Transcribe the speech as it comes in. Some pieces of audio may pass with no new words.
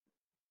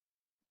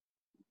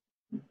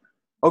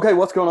Okay,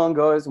 what's going on,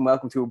 guys, and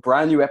welcome to a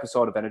brand new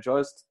episode of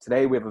Energized.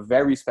 Today, we have a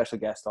very special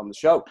guest on the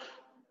show.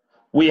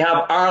 We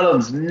have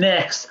Ireland's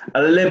next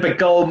Olympic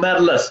gold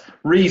medalist,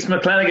 Reese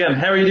McClenaghan.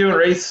 How are you doing,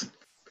 Reese?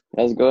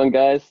 How's it going,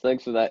 guys?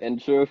 Thanks for that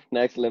intro.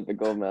 Next Olympic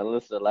gold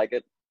medalist. I like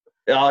it.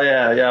 Oh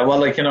yeah.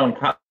 Well,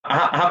 I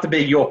have to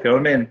big you up. You know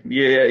what I mean?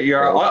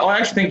 You're. Right. I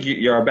actually think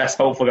you're our best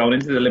hopeful going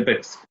into the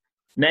Olympics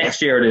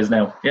next year. It is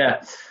now.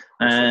 Yeah.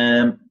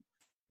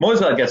 Might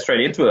as well get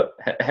straight into it.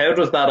 How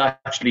does that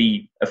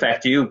actually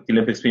affect you? The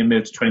Olympics being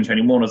moved to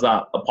 2021. Is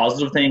that a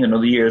positive thing?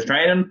 Another year's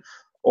training,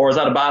 or is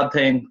that a bad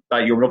thing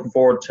that you were looking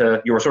forward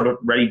to? You were sort of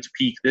ready to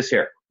peak this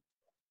year.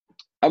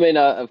 I mean,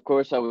 of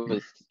course, I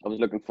was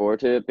looking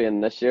forward to it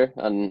being this year,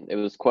 and it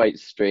was quite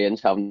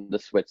strange having to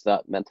switch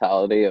that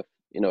mentality of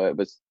it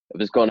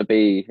was going to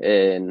be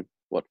in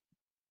what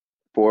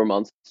 4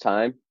 months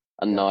time,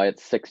 and now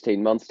it's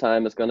 16 months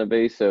time it's going to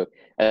be. So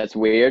it's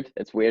weird.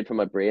 It's weird for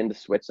my brain to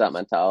switch that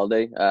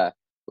mentality,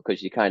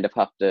 because you kind of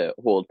have to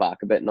hold back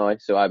a bit now.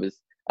 So I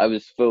was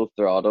full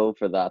throttle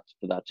for that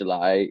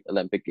July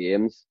Olympic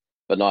Games,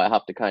 but now I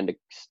have to kind of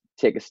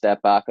take a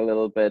step back a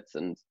little bit,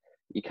 and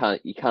you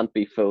can't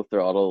be full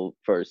throttle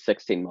for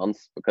 16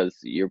 months because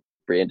your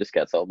brain just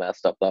gets all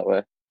messed up that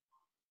way.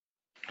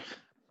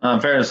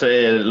 Fair to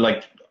say,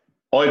 like,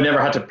 I've never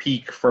had to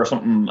peak for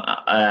something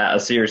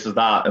as serious as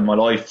that in my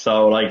life.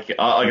 So, like,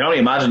 I can only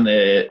imagine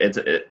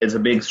it's a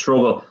big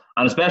struggle,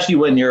 and especially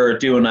when you're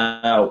doing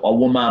a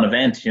one man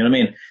event. You know what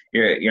I mean?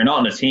 You're not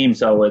in a team,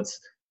 so it's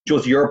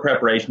just your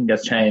preparation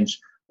gets changed.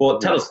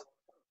 But tell us,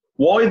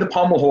 why the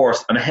pommel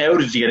horse, and how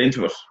did you get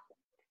into it?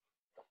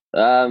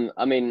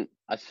 I mean,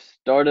 I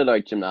started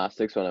out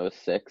gymnastics when I was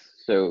 6.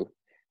 So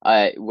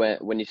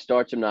when you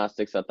start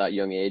gymnastics at that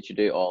young age, you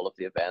do all of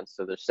the events.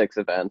 So there's 6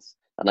 events,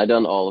 and I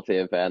done all of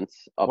the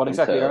events up What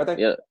exactly are until,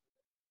 they? yeah.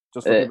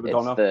 Just for people who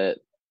don't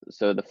It's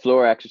know. the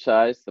floor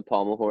exercise, the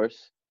pommel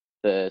horse,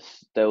 the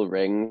still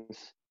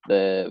rings,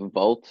 the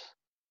vault,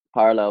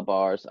 parallel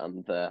bars,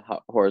 and the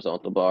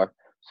horizontal bar.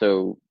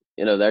 So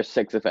there's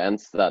 6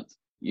 events that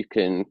you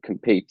can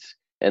compete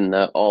in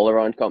the all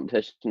around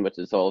competition, which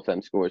is all of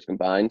them scores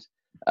combined.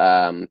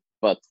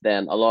 But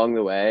then along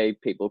the way,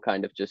 people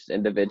kind of just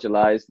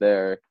individualize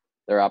their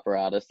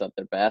apparatus that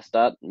they're best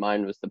at.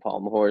 Mine was the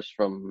pommel horse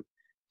from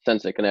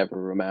since I can ever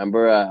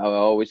remember. I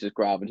always just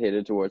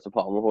gravitated towards the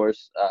pommel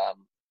horse,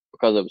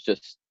 because it was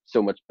just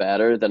so much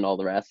better than all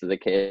the rest of the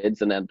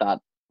kids, and then that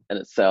in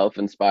itself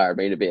inspired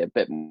me to be a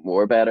bit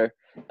more better.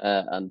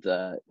 And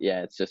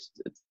yeah, it's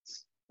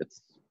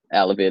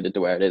elevated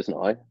to where it is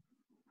now.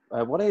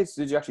 What age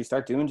did you actually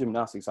start doing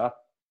gymnastics at?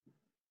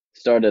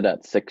 Started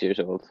at 6 years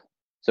old.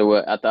 So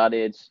at that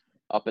age,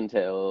 up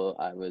until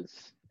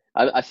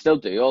I still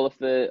do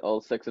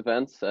all 6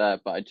 events,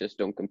 but I just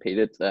don't compete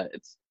it.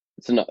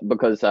 It's not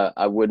because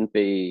I wouldn't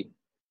be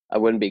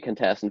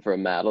contesting for a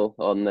medal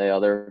on the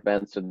other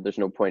events, so there's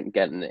no point in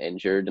getting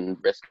injured and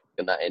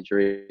risking that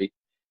injury,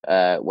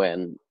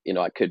 when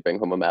I could bring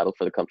home a medal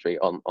for the country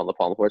on the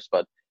pommel horse.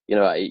 But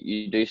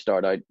you do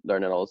start out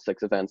learning all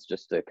 6 events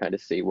just to kind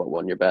of see what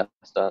one you're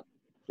best at.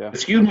 Yeah.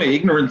 Excuse my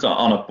ignorance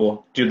on it,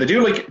 but do they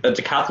do like a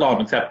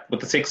decathlon except with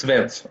the 6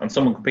 events and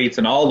someone competes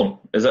in all of them?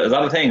 Is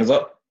that a thing? Is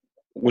that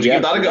would you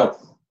give Yes, that a go?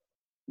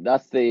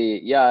 that's the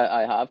yeah.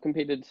 I have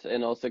competed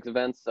in all 6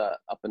 events,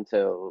 up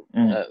until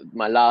Mm,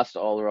 my last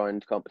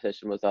all-around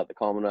competition was at the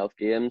Commonwealth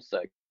Games.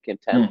 I came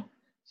 10th. mm,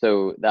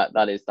 So that's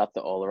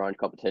the all-around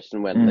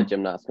competition when the mm.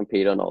 gymnasts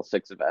compete on all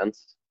 6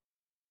 events.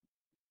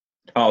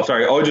 Oh,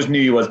 sorry, I just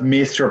knew you as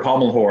Mr.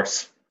 Pommel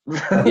Horse.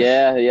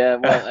 Yeah, yeah.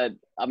 Well,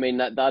 I mean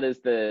that's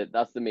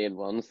the main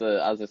one. So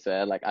as I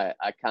said, like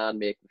I can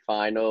make the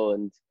final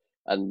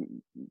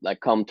and like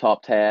come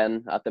top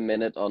 10 at the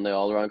minute on the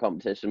all around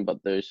competition, but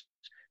there's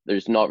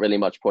not really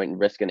much point in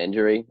risking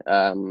injury,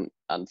 and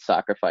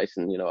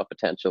sacrificing a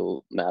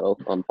potential medal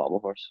on pommel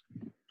horse.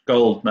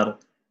 Gold medal.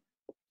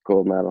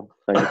 Gold medal.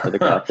 Thank you for the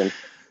captain.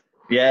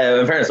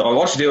 Yeah, in fairness, I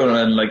watched you doing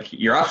it, and like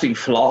you're absolutely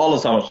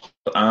flawless on it.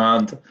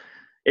 And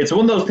it's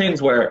one of those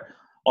things where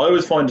I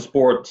always find the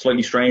sport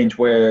slightly strange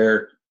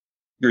where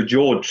you're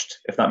judged,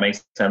 if that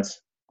makes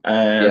sense.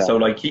 Yeah. So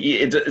like,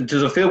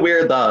 does it feel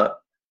weird that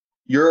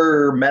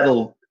your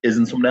medal is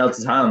in someone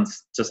else's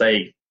hands to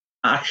say,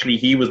 actually,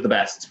 he was the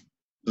best?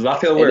 Does that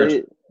feel It weird?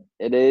 is.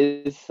 It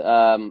is,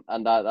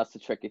 and that's the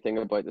tricky thing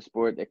about the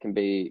sport.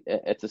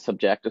 It's a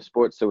subjective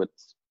sport, so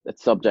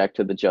it's subject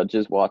to the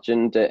judges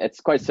watching.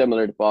 It's quite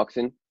similar to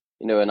boxing.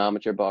 In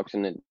amateur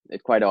boxing,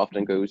 it quite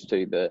often goes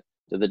to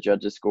the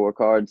judges'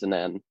 scorecards, and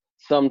then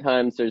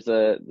sometimes there's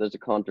a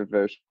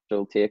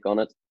controversial take on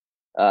it.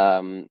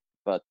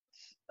 But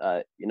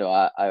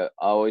I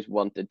always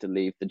wanted to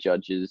leave the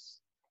judges,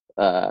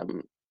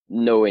 um,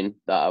 knowing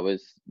that I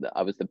was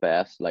the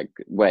best, like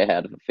way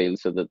ahead of the field,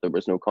 so that there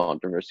was no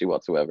controversy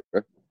whatsoever.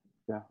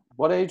 Yeah.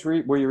 What age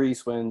were you,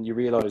 Reese, when you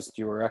realized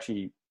you were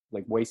actually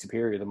like way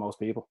superior than most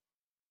people?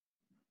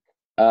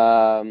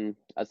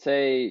 I'd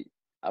say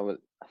I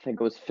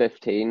think I was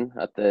 15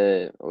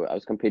 I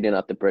was competing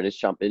at the British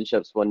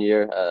Championships one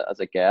year, as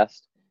a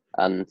guest,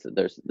 and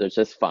there's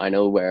this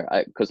final where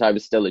because I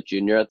was still a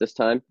junior at this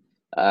time,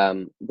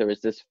 there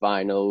was this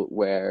final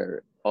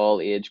where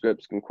all age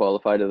groups can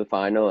qualify to the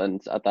final,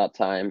 and at that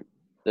time,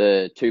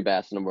 the two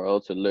best in the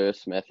world, so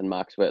Lewis Smith and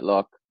Max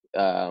Whitlock,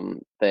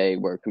 they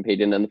were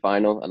competing in the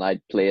final, and I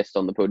placed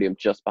on the podium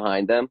just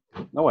behind them.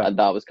 No way. And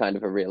that was kind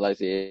of a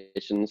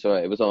realization. So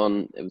it was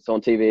on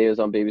TV, it was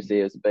on BBC,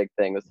 it was a big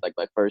thing. It was like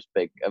my first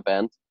big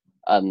event,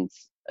 and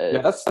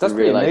Yeah, that's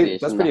pretty amazing.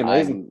 That's pretty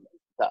amazing.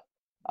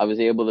 I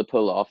was able to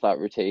pull off that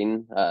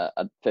routine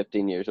at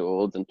 15 years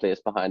old and place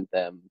behind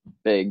them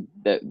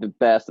the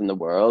best in the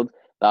world.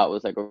 That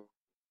was like a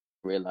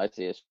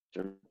realization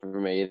for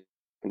me. I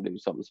can do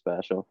something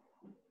special.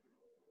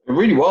 It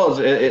really was.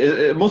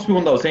 It must be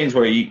one of those things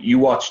where you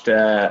watched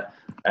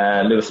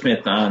Lewis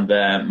Smith and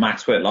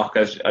Max Whitlock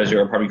as you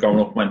were probably growing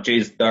up and went,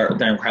 geez, they're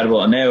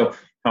incredible. And now, you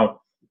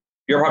know,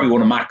 you're probably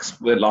one of Max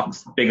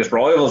Whitlock's biggest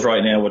rivals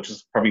right now, which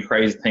is probably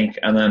crazy to think.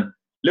 And then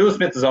Lewis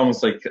Smith is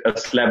almost like a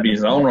celebrity in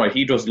his own right.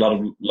 He does a lot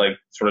of like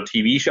sort of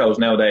TV shows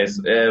nowadays.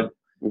 You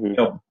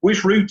know,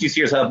 which route do you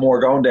see yourself more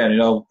going down? You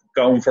know,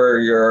 going for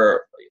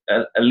your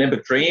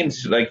Olympic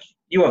dreams? Like,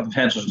 you have the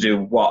potential to do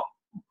what,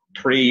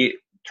 three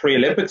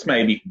Olympics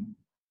maybe?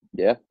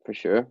 Yeah, for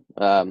sure.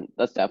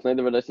 That's definitely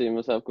the route I see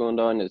myself going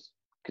down, is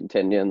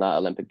continuing that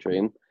Olympic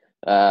dream.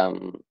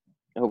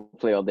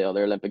 Hopefully all the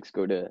other Olympics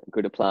go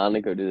to plan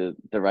and go to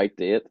the right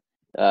date.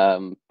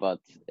 But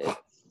it's,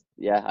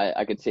 yeah,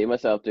 I could see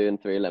myself doing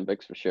 3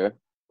 Olympics for sure.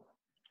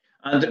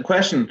 And the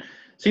question,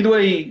 see the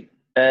way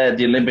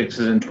the Olympics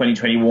is in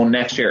 2021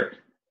 next year,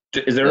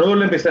 is there another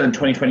Olympics then in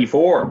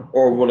 2024,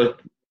 or will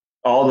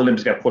all the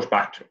Olympics get pushed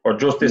back, or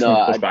just this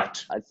one pushed back?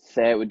 I'd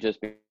say it would just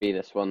be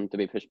this one to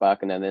be pushed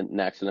back, and then the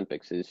next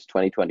Olympics is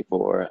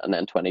 2024 and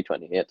then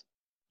 2028.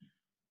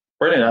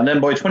 Brilliant. And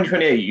then by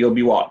 2028 you'll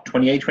be what,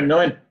 28,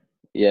 29?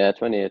 Yeah,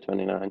 28,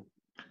 29.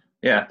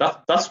 Yeah,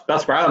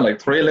 that's grand,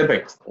 like 3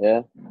 Olympics.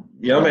 Yeah.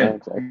 You know what I mean?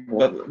 Exactly.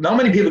 But not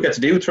many people get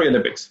to do 3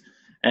 Olympics.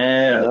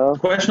 No. The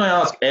question I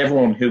ask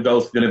everyone who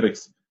goes to the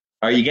Olympics,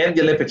 are you getting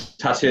the Olympic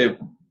tattoo?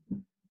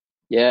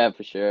 Yeah,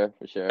 for sure.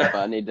 But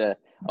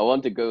I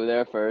want to go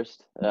there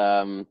first,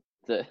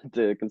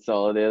 to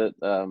consolidate it,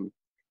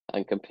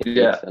 and compete.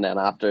 Yeah. And then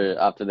after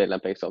the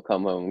Olympics, I'll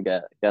come home and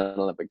get an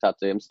Olympic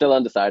tattoo. I'm still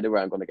undecided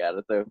where I'm going to get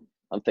it though.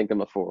 I'm thinking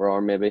my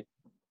forearm maybe.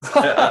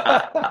 And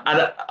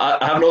I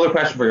have another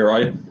question for you,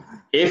 right?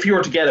 If you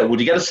were to get it, would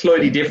you get it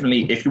slightly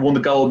differently if you won the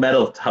gold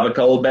medal, to have a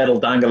gold medal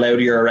dangle out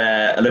of your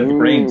Olympic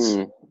rings?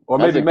 Or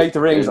maybe make the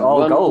rings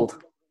all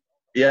gold.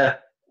 Yeah.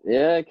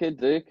 Yeah, could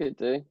do.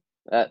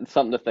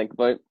 Something to think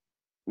about.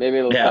 Maybe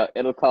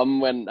it'll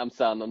come when I'm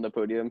standing on the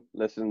podium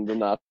listening to the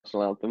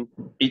national anthem.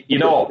 You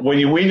know, when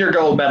you win your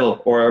gold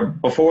medal, or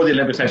before the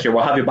Olympics next year,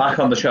 we'll have you back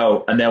on the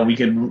show, and then we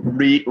can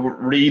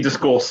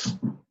rediscuss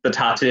the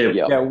tattoo.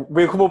 Yep. Yeah,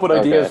 we'll come up with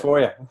ideas for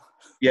you.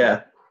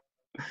 Yeah.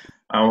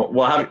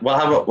 We'll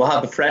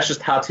have the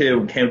freshest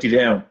tattoo in County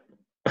Down.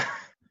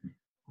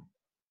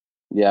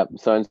 Yeah,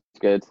 sounds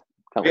good.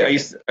 Are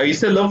you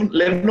still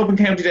living up in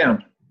County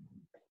Down?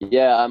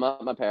 Yeah, I'm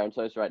at my parents'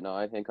 house right now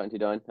in County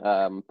Down.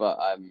 But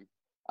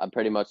I'm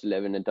pretty much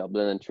living in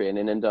Dublin and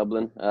training in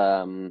Dublin.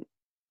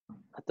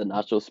 At the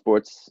National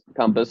Sports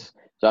Campus.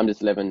 So I'm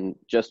just living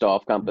just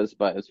off campus,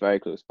 but it's very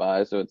close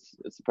by, so it's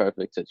the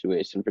perfect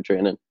situation for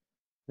training.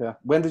 Yeah.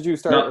 When did you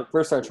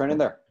first start training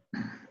there?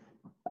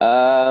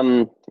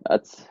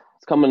 It's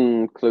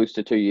coming close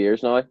to 2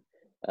 years now.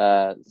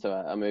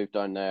 So I moved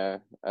down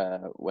there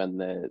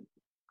when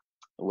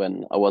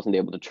I wasn't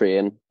able to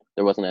train.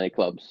 There wasn't any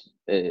clubs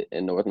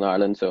in Northern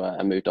Ireland, so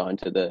I moved down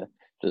to the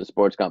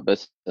sports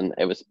campus, and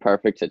it was a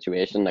perfect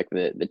situation. Like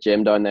the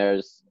gym down there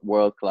is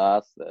world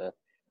class.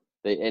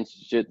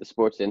 The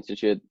sports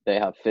institute, they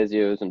have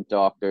physios and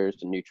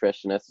doctors and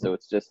nutritionists, so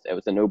it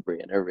was a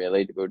no-brainer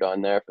really to go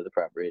down there for the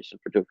preparation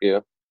for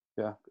Tokyo.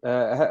 Yeah.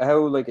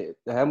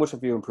 How much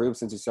have you improved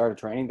since you started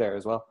training there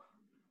as well?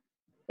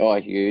 Oh,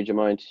 a huge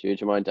amount.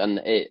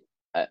 And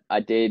I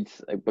did,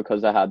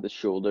 because I had the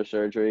shoulder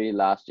surgery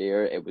last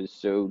year, it was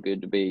so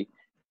good to be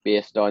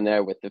based down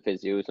there with the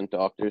physios and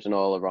doctors and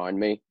all around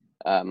me,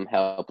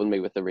 helping me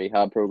with the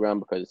rehab program,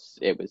 because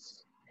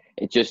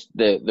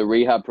the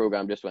rehab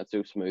program just went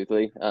so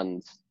smoothly,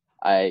 and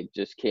I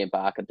just came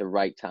back at the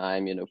right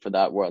time, for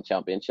that World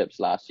Championships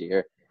last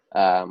year.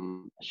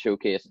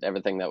 Showcased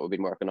everything that we've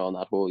been working on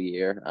that whole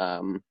year.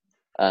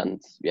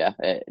 And yeah,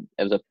 it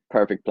was a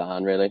perfect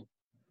plan really.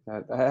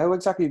 How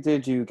exactly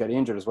did you get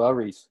injured as well,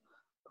 Reese?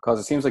 Because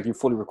it seems like you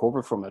fully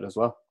recovered from it as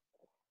well.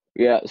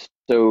 Yeah,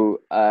 so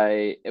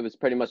it was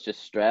pretty much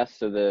just stress.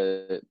 So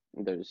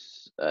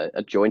there's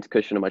a joint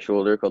cushion in my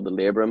shoulder called the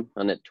labrum,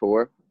 and it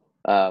tore.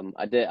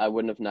 I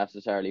wouldn't have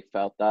necessarily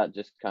felt that,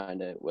 just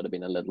kind of would have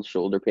been a little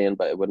shoulder pain,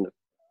 but it wouldn't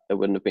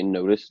have been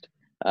noticed.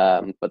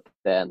 But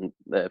then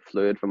the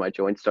fluid from my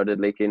joint started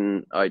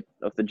leaking out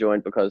of the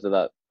joint because of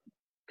that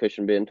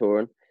cushion being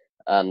torn,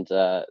 and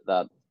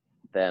that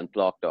then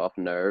blocked off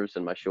nerves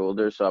in my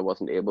shoulder, so I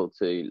wasn't able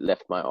to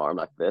lift my arm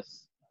like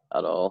this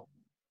at all.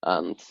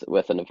 And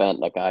with an event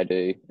like I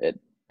do,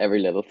 every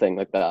little thing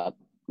like that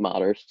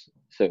matters.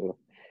 So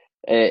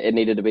it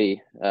needed to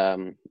be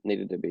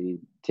needed to be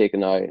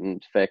taken out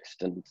and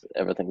fixed and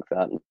everything like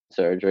that, and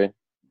surgery.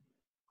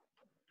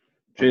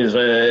 Jeez,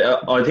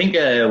 I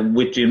think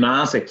with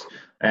gymnastics,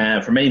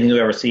 from anything I've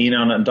ever seen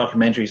on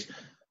documentaries,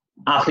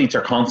 athletes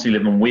are constantly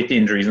living with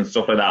injuries and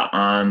stuff like that,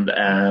 and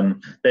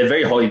they have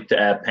very high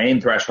pain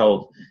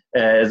threshold.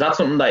 Is that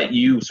something that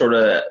you sort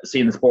of see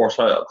in the sport?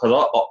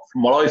 Because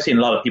from what I've seen,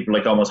 a lot of people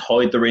like almost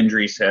hide their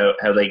injuries,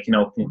 how they can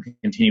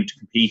continue to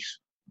compete.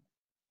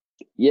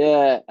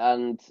 Yeah,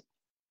 and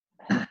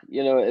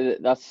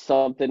that's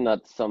something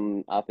that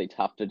some athletes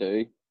have to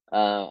do,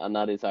 and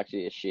that is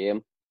actually a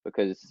shame,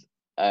 because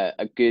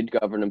a good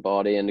governing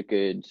body and a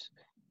good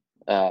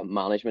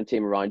management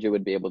team around you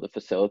would be able to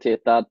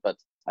facilitate that. But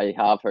I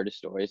have heard of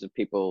stories of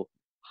people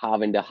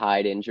having to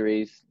hide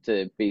injuries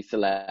to be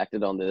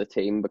selected onto the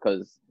team,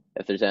 because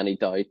if there's any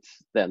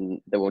doubts,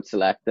 then they won't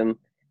select them.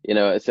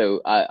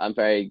 So I'm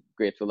very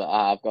grateful that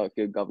I have got a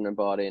good governing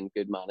body and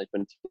good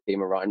management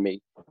team around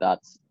me, that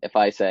if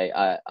I say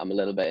I'm a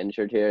little bit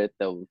injured here,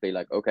 they'll be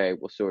like, okay,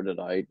 we'll sort it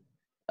out.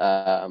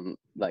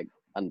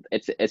 And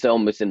it's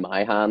almost in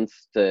my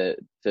hands to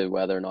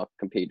whether or not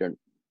compete or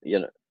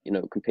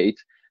compete.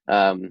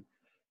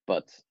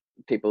 But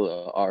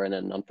people are in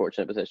an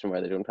unfortunate position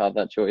where they don't have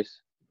that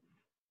choice.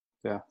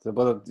 Yeah,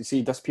 but you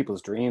see, that's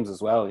people's dreams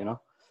as well,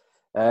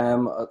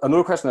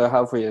 Another question that I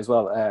have for you as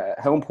well,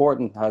 how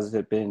important has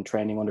it been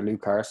training under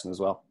Luke Carson as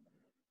well?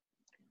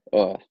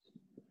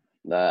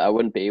 I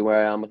wouldn't be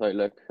where I am without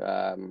Luke.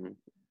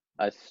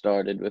 I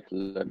started with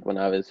Luke when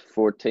I was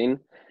 14.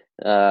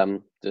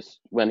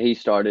 Just when he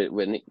started,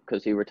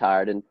 because he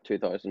retired in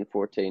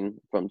 2014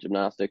 from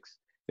gymnastics,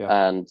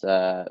 and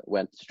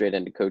went straight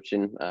into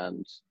coaching.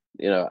 And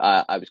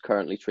I was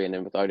currently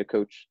training without a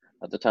coach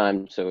at the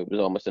time, so it was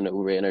almost a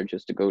no-brainer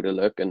just to go to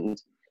Luke and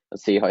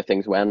see how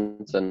things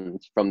went. And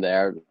from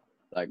there,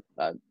 I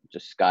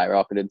just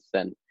skyrocketed.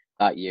 Then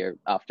that year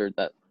after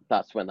that,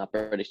 that's when that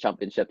British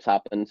Championships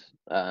happened.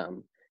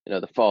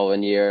 The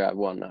following year, I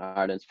won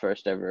Ireland's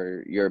first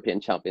ever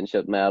European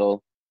Championship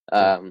medal.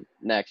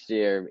 Next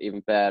year,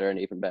 even better and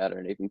even better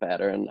and even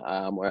better, and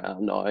I'm where I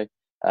am now.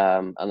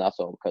 And that's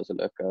all because of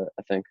Luke,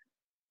 I think.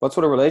 What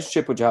sort of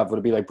relationship would you have? Would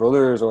it be like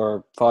brothers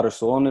or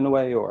father-son in a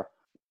way, or?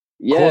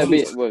 Yeah,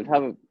 we'd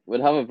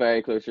have a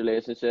very close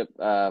relationship.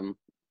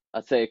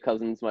 I'd say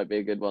cousins might be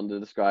a good one to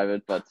describe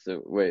it, but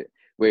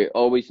we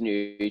always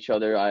knew each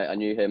other. I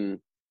knew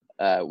him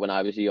when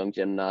I was a young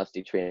gymnast.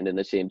 He trained in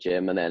the same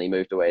gym, and then he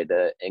moved away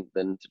to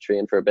England to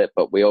train for a bit.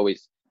 But we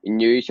always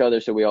knew each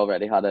other, so we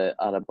already had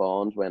a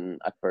bond when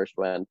I first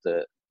went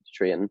to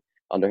train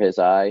under his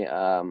eye.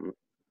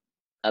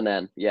 And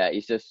then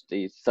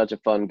he's such a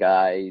fun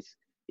guy.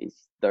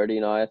 He's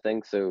 30 now, I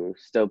think, so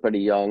still pretty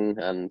young,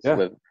 and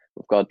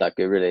we've got that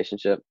good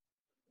relationship.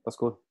 That's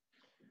cool.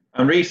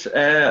 And Rhys,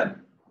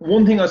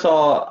 one thing I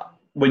saw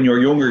when you were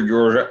younger, you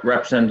were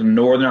representing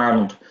Northern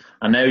Ireland,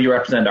 and now you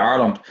represent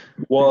Ireland.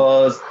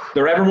 Was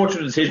there ever much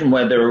of a decision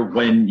whether,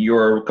 when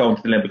you're going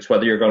to the Olympics,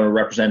 whether you're going to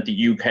represent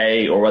the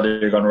UK or whether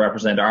you're going to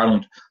represent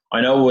Ireland?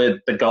 I know with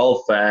the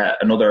golf,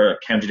 another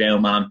County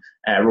Down man,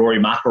 Rory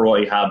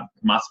McIlroy, had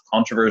massive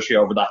controversy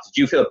over that.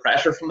 Did you feel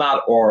pressure from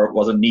that, or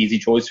was it an easy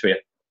choice for you?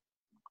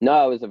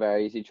 No, it was a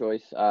very easy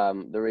choice.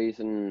 The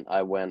reason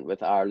I went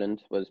with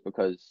Ireland was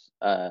because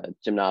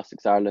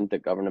Gymnastics Ireland, the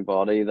governing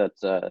body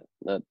that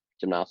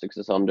gymnastics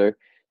is under,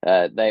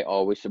 they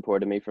always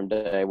supported me from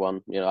day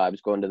one. I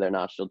was going to their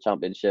national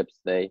championships.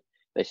 They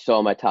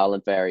saw my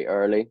talent very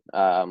early,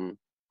 and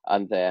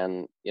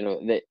then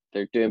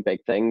they're doing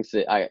big things.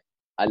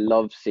 I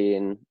love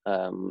seeing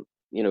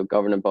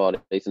governing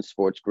bodies and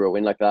sports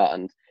growing like that,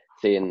 and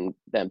seeing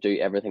them do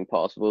everything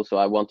possible. So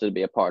I wanted to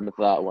be a part of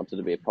that. I wanted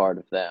to be a part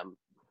of them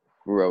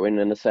growing,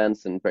 in a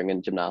sense, and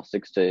bringing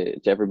gymnastics to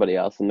everybody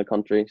else in the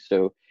country.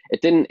 So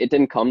it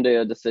didn't come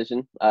to a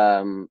decision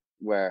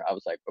where I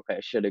was like, okay,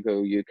 should I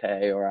go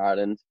UK or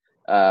Ireland?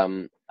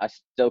 I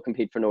still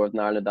compete for Northern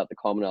Ireland at the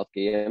Commonwealth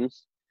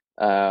Games,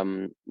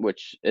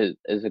 which is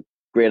a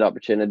great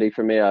opportunity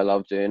for me. I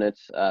love doing it,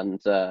 and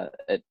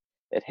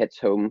it hits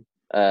home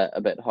a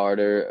bit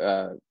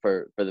harder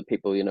for the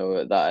people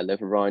that I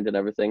live around and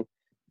everything.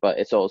 But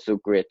it's also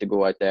great to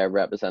go out there,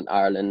 represent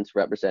Ireland,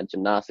 represent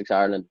Gymnastics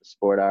Ireland,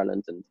 Sport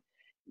Ireland, and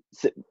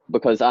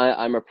because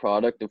I'm a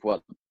product of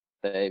what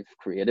they've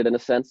created, in a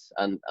sense,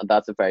 and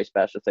that's a very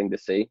special thing to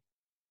see.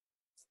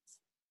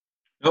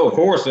 No, of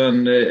course,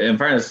 and in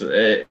fairness,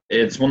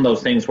 it's one of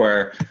those things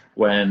where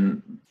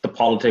when the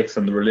politics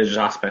and the religious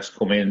aspects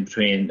come in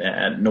between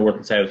North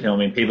and South,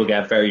 people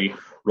get very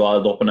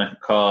riled up in it,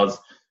 because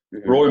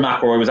Rory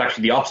McIlroy was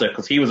actually the opposite,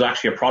 because he was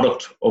actually a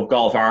product of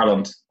Golf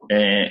Ireland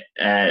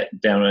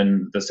down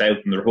in the South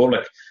in the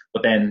Republic.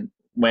 But then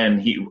when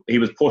he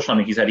was pushed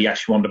on it, he said he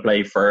actually wanted to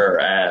play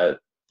for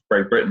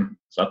Great Britain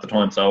at the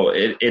time. So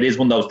it is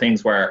one of those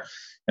things where,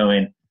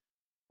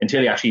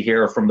 until you actually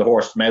hear from the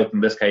horse's mouth, in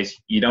this case,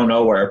 you don't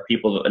know where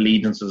people's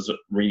allegiances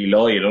really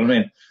lie, you know what I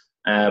mean?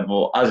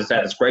 But as I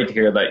said, it's great to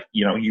hear that,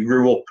 you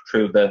grew up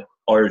through the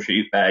Irish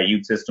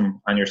youth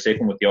system and you're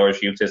sticking with the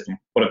Irish youth system.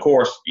 But of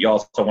course, you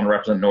also want to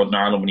represent Northern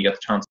Ireland when you get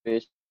the chance.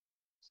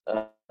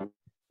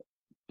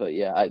 But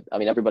yeah, I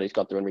mean, everybody's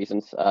got their own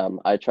reasons.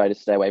 I try to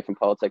stay away from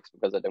politics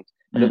because I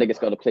don't think it's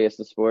got a place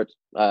in sport.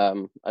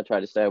 I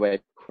try to stay away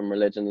from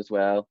religion as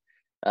well.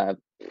 Uh,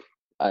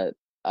 I,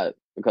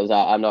 because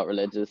I'm not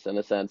religious in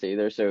a sense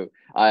either. So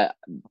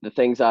the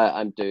things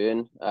I'm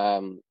doing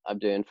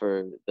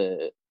for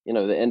the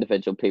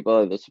individual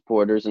people, the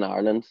supporters in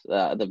Ireland.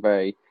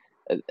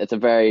 It's a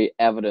very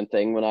evident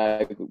thing. When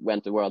I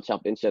went to World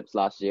Championships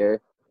last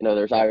year,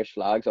 there's Irish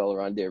flags all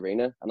around the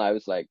arena, and I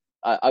was like,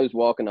 I was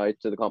walking out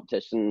to the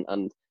competition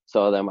and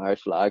saw them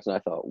Irish flags, and I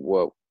thought,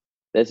 whoa,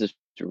 this is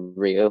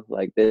real.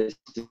 Like, this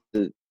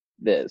is,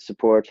 the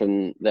support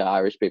from the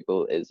Irish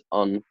people is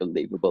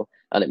unbelievable,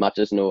 and it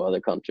matches no other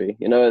country.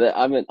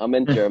 I'm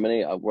in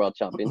Germany at World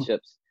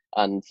Championships,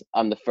 and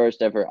I'm the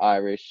first ever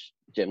Irish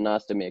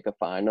gymnast to make a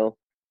final.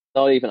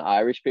 Not even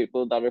Irish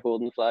people that are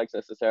holding flags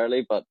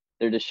necessarily, but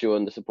they're just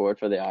showing the support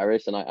for the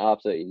Irish, and I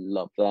absolutely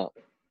love that.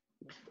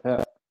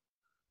 Yeah.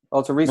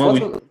 Also, Reece,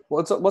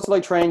 what's it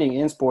like training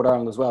in Sport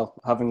Ireland as well?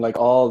 Having like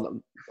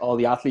all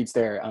the athletes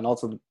there, and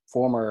also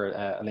former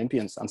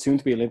Olympians and soon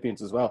to be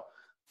Olympians as well.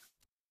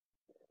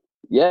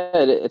 Yeah,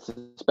 it's a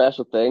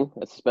special thing.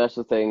 It's a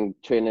special thing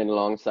training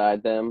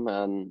alongside them,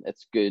 and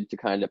it's good to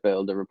kind of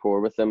build a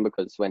rapport with them,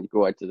 because when you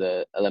go out to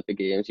the Olympic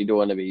Games, you don't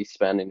want to be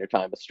spending your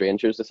time with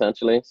strangers,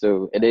 essentially.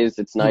 So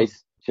it's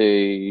nice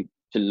to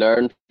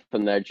learn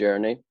from their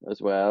journey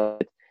as well.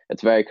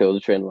 It's very cool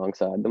to train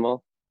alongside them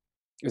all.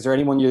 Is there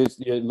anyone you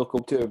look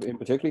up to in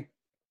particular?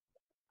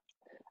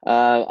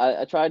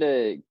 I try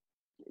to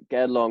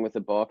get along with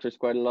the boxers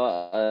quite a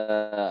lot.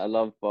 I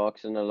love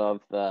boxing. I love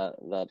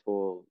the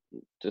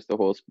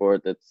whole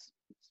sport. That's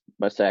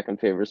my second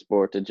favorite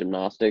sport to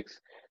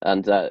gymnastics.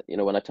 And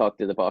when I talk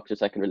to the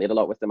boxers, I can relate a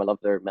lot with them. I love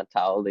their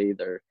mentality,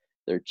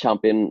 their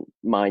champion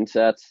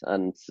mindsets,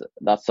 and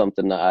that's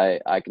something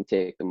that I can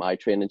take to my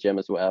training gym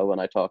as well when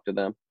I talk to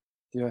them.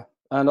 Yeah,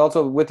 and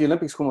also with the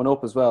Olympics coming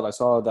up as well, I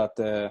saw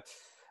that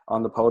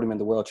on the podium in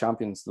the World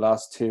Champions, the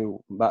last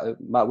two,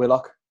 Matt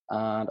Willock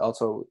and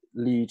also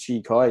Lee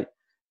Chi Kai,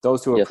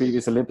 those two are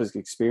previous Olympic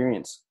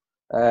experience.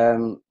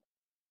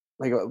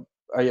 Like,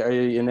 are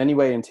you in any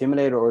way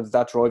intimidated, or does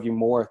that drive you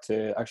more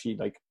to actually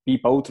like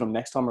beat both of them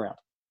next time around?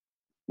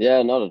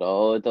 Yeah, not at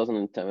all. It doesn't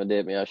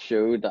intimidate me. I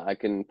showed that I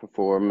can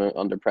perform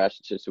under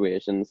pressure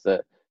situations.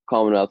 The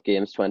Commonwealth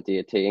Games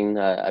 2018,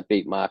 I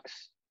beat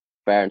Max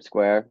fair and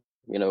square.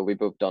 We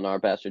both done our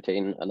best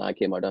routine, and I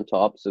came out on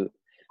top. So,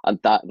 and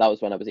that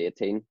was when I was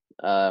 18.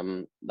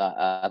 That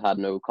I had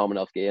no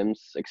Commonwealth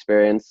Games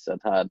experience. I'd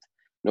had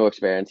no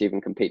experience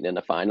even competing in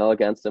a final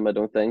against him, I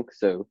don't think.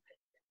 So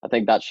I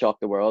think that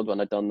shocked the world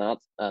when I'd done that.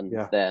 And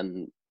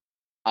then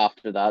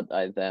after that,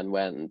 I then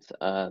went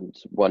and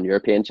won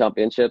European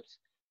Championships.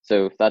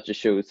 So that just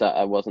shows that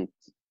I wasn't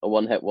a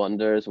one-hit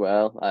wonder as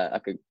well. I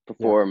could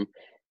perform,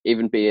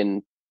 even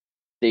being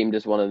deemed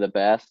as one of the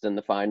best in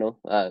the final.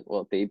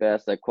 The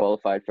best. I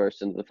qualified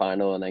first into the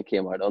final and then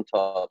came out on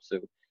top. So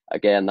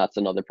again, that's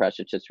another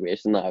pressure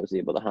situation that I was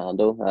able to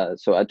handle.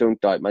 So I don't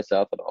doubt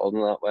myself at all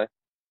in that way.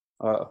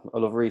 I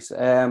love Reece.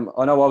 I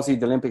know obviously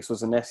the Olympics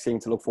was the next thing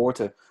to look forward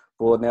to,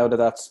 but now that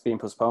that's been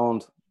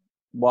postponed,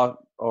 what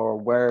or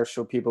where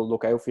should people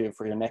look out for you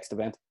for your next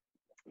event?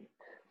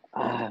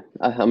 I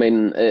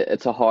mean,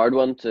 it's a hard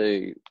one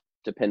to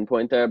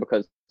pinpoint there,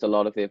 because a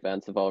lot of the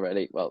events have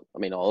already,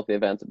 all of the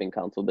events have been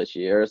cancelled this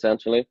year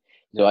essentially.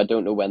 So I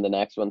don't know when the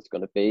next one's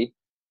going to be.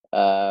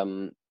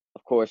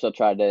 Of course,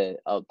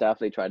 I'll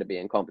definitely try to be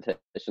in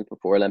competition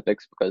before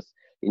Olympics, because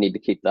you need to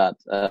keep that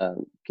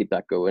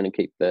going and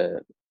keep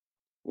the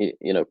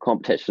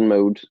competition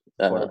mode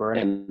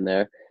in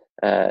there.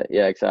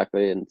 Yeah,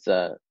 exactly, and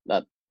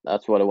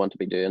that's what I want to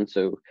be doing.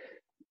 So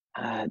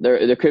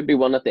there could be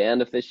one at the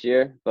end of this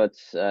year, but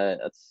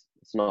it's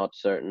not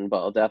certain. But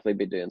I'll definitely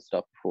be doing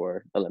stuff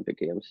before Olympic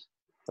Games.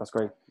 That's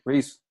great,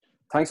 Reece.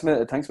 Thanks a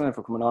minute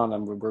for coming on,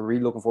 and we're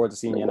really looking forward to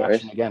seeing you in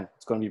action again.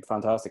 It's going to be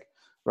fantastic.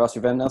 Ross,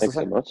 you've anything else to say?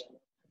 Thanks so much.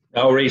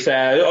 No, Reece,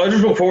 I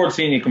just look forward to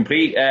seeing you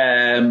compete.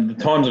 The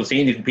times I've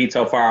seen you compete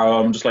so far,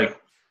 I'm just like,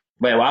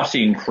 wow,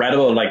 absolutely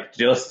incredible. Like,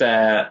 just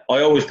I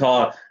always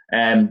thought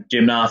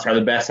gymnasts are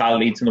the best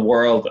athletes in the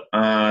world,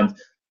 and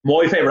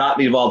my favourite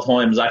athlete of all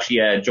time is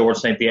actually George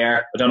St.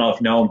 Pierre. I don't know if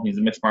you know him. He's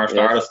a mixed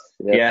martial artist.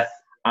 Yeah.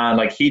 And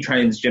like, he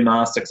trains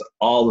gymnastics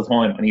all the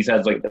time, and he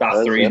says like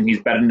that's the reason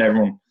he's better than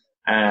everyone.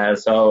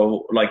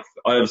 So like,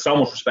 I have so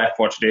much respect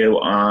for what you do,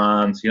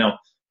 and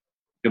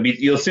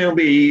you'll soon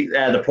be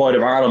the pride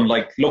of Ireland.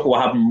 Like, look at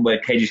what happened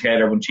with Katie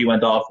Taylor when she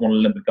went off and won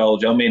Olympic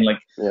gold. You know what I mean? Like,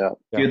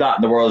 do that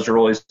in the world's your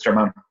oyster,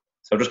 man.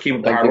 So just keep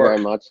up the hard work. Thank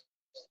you very much.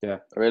 Yeah,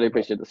 I really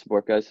appreciate the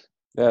support, guys.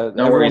 No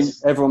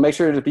worries. Everyone, make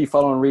sure to be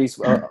following Reece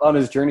on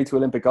his journey to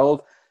Olympic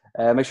gold.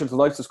 Make sure to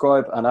like,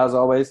 subscribe, and as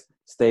always,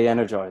 stay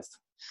energized.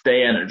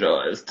 Stay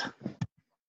energized.